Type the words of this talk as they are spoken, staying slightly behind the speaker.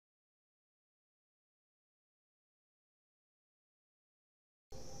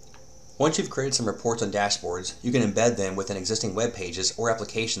Once you've created some reports and dashboards, you can embed them within existing web pages or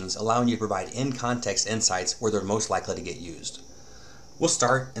applications, allowing you to provide in-context insights where they're most likely to get used. We'll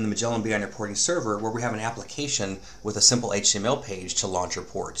start in the Magellan BI and Reporting server, where we have an application with a simple HTML page to launch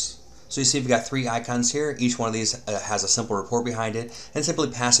reports. So you see we've got 3 icons here. Each one of these has a simple report behind it, and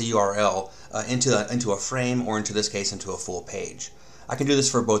simply pass a URL into a frame, or into this case into a full page. I can do this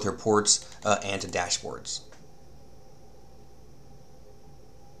for both reports and to dashboards.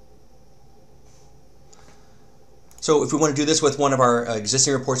 So if we want to do this with one of our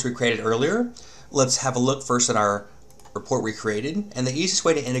existing reports we created earlier, let's have a look first at our report we created. And the easiest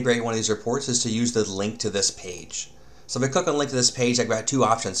way to integrate one of these reports is to use the link to this page. So if I click on link to this page, I've got 2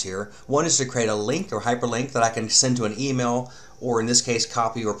 options here. One is to create a link or hyperlink that I can send to an email, or in this case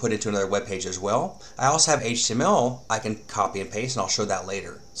copy or put into another web page as well. I also have HTML I can copy and paste, and I'll show that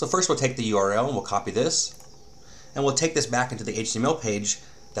later. So first we'll take the URL and we'll copy this, and we'll take this back into the HTML page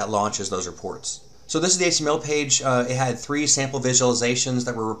that launches those reports. So this is the HTML page. It had 3 sample visualizations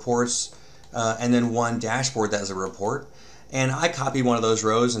that were reports, and then 1 dashboard that is a report. And I copied one of those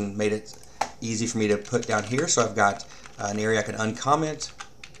rows and made it easy for me to put down here. So I've got an area I can uncomment.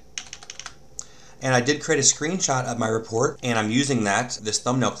 And I did create a screenshot of my report, and I'm using this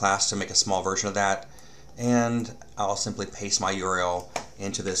thumbnail class to make a small version of that. And I'll simply paste my URL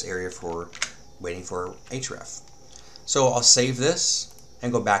into this area for waiting for href. So I'll save this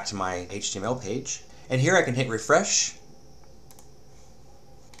and go back to my HTML page. And here I can hit refresh.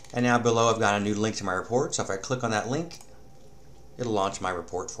 And now below I've got a new link to my report. So if I click on that link, it'll launch my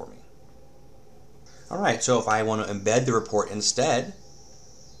report for me. Alright, so if I want to embed the report instead,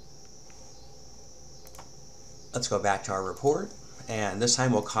 let's go back to our report. And this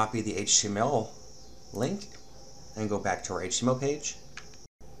time we'll copy the HTML link and go back to our HTML page.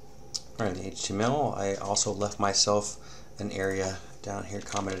 In the HTML, I also left myself an area down here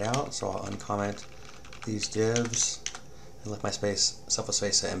commented out, so I'll uncomment these divs and left myself a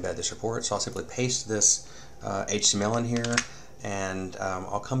space to embed this report. So I'll simply paste this HTML in here, and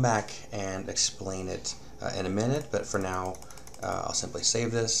I'll come back and explain it in a minute, but for now I'll simply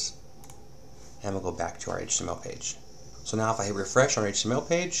save this and we'll go back to our HTML page. So now if I hit refresh on our HTML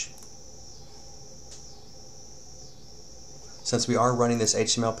page, since we are running this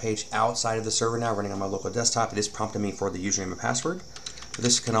HTML page outside of the server now, running on my local desktop, it is prompting me for the username and password. But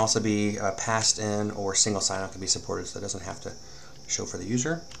this can also be passed in, or single sign-on can be supported, so it doesn't have to show for the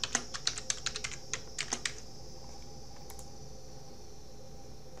user.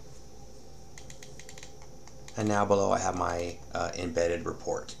 And now below I have my embedded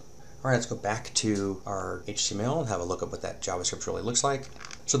report. Alright, let's go back to our HTML and have a look at what that JavaScript really looks like.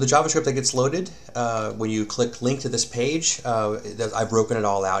 So the JavaScript that gets loaded, when you click link to this page, I've broken it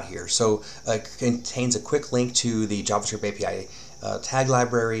all out here. So it contains a quick link to the JavaScript API tag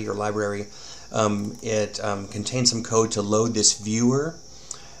library or library. It contains some code to load this viewer.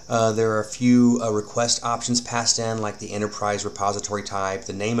 There are a few request options passed in, like the enterprise repository type,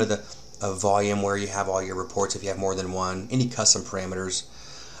 the name of the volume where you have all your reports if you have more than one, any custom parameters.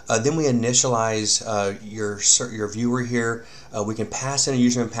 Then we initialize your viewer here. We can pass in a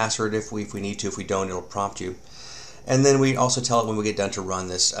username and password if we need to. If we don't, it'll prompt you. And then we also tell it when we get done to run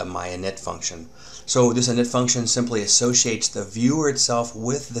this my_init function. So this init function simply associates the viewer itself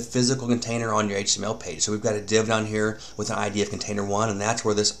with the physical container on your HTML page. So we've got a div down here with an ID of container 1, and that's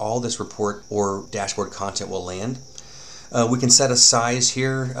where all this report or dashboard content will land. We can set a size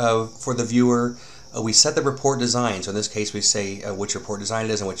here for the viewer. We set the report design, so in this case we say which report design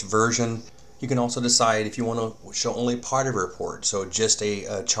it is and which version. You can also decide if you want to show only part of a report, so just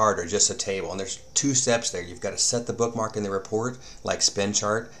a chart or just a table. And there's 2 steps there. You've got to set the bookmark in the report, like spin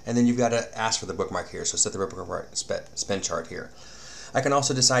chart, and then you've got to ask for the bookmark here, so set the bookmark spin chart here. I can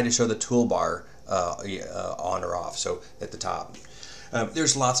also decide to show the toolbar on or off, so at the top.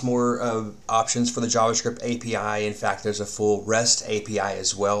 There's lots more options for the JavaScript API. In fact, there's a full REST API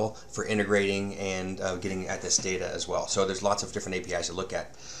as well for integrating and getting at this data as well. So there's lots of different APIs to look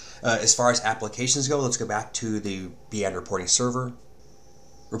at. As far as applications go, let's go back to the BI and Reporting server.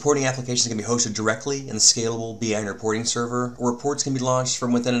 Reporting applications can be hosted directly in the scalable BI and Reporting server, or reports can be launched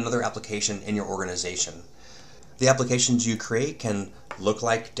from within another application in your organization. The applications you create can look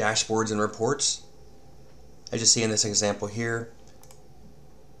like dashboards and reports, as you see in this example here.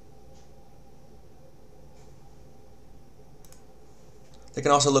 They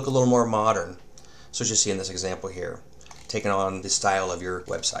can also look a little more modern, so as you see in this example here, taking on the style of your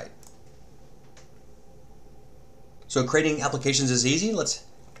website. So creating applications is easy. Let's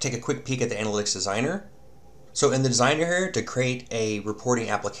take a quick peek at the Analytics Designer. So in the Designer here, to create a reporting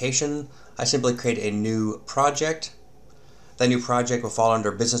application, I simply create a new project. That new project will fall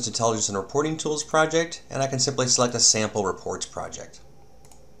under Business Intelligence and Reporting Tools project, and I can simply select a sample reports project.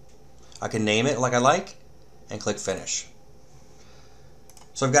 I can name it like I like and click Finish.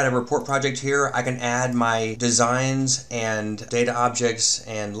 So I've got a report project here. I can add my designs and data objects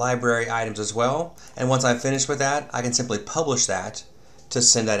and library items as well. And once I'm finished with that, I can simply publish that to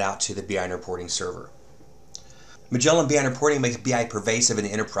send that out to the BI and Reporting server. Magellan BI and Reporting makes BI pervasive in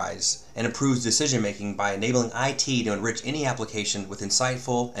the enterprise and improves decision making by enabling IT to enrich any application with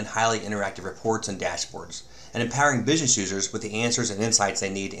insightful and highly interactive reports and dashboards, and empowering business users with the answers and insights they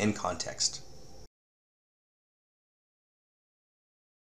need in context.